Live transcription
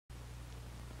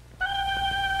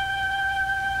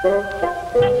All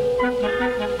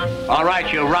right,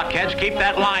 you rockheads, keep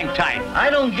that line tight.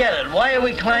 I don't get it. Why are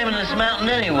we climbing this mountain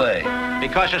anyway?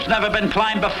 Because it's never been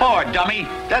climbed before, dummy.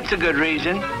 That's a good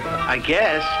reason, I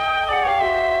guess.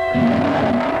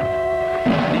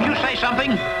 Did you say something?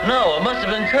 No, it must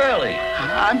have been Curly.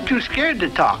 I'm too scared to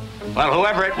talk. Well,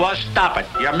 whoever it was, stop it.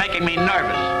 You're making me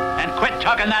nervous. And quit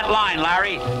tugging that line,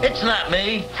 Larry. It's not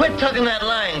me. Quit tugging that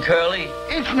line, Curly.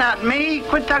 It's not me.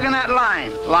 Quit tugging that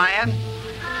line, Lion.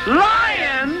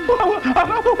 Lion! Now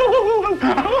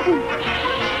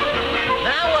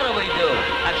what do we do?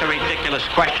 That's a ridiculous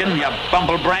question, you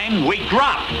bumblebrain. We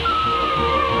drop.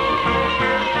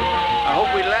 I hope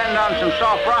we land on some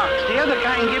soft rocks. The other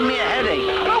kind give me a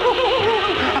headache.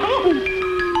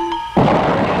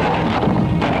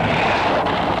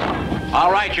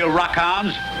 All right, you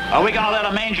rockhounds. Are we going to let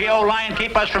a mangy old lion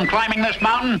keep us from climbing this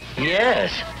mountain?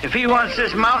 Yes. If he wants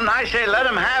this mountain, I say let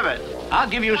him have it. I'll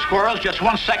give you squirrels just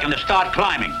 1 second to start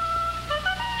climbing.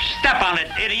 Step on it,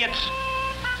 idiots.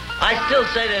 I still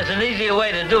say there's an easier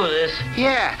way to do this.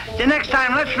 Yeah, the next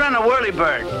time let's run a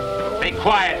whirlybird. Be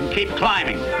quiet and keep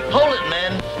climbing. Hold it,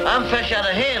 men. I'm fresh out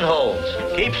of handholds.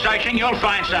 Keep searching, you'll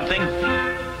find something.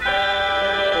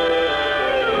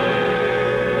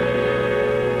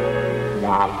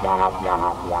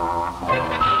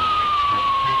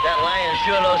 That lion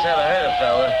sure knows how to hurt a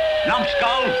fella.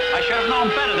 Numbskull, I should have known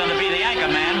better than to be the anchor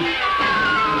man.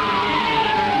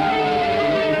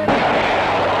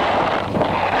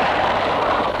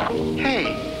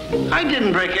 Hey, I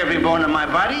didn't break every bone in my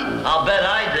body. I'll bet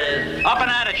I did. Up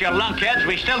and at it, you lunkheads.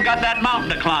 We still got that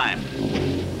mountain to climb.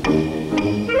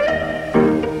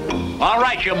 All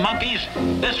right, you monkeys.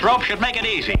 This rope should make it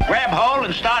easy. Grab hold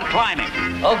and start climbing.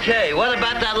 Okay, what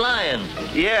about that lion?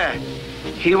 Yeah,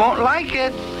 he won't like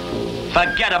it.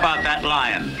 Forget about that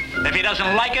lion. If he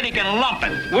doesn't like it, he can lump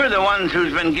it. We're the ones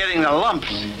who's been getting the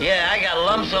lumps. Yeah, I got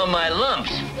lumps on my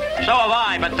lumps. So have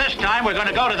I, but this time we're going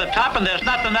to go to the top and there's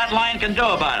nothing that lion can do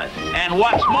about it. And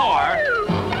what's more...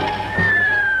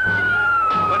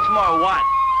 What's more what?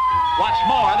 What's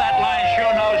more, that lion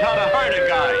sure knows how to hurt a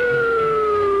guy.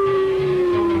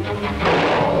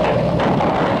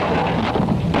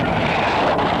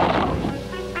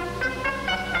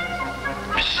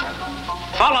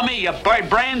 Follow me, you bird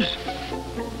brains.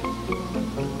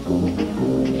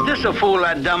 This'll fool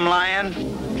that dumb lion.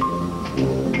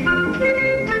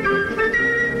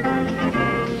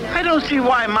 I don't see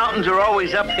why mountains are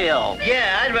always uphill.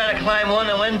 Yeah, I'd rather climb one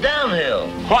that went downhill.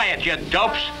 Quiet, you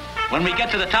dopes. When we get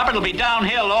to the top, it'll be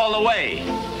downhill all the way.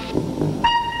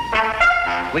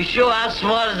 We sure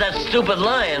outsmarted that stupid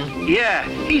lion. Yeah,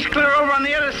 he's clear over on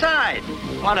the other side.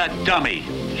 What a dummy.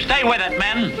 Stay with it,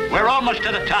 men. We're almost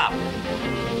to the top.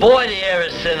 Boy, the air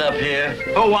is thin up here.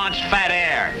 Who wants fat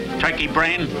air, turkey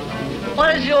brain?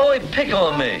 Why does you always pick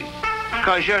on me?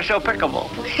 Because you're so pickable.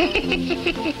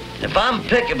 If I'm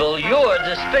pickable, you're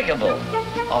despicable.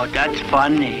 Oh, that's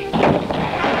funny.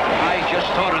 I just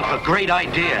thought of a great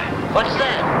idea. What's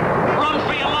that?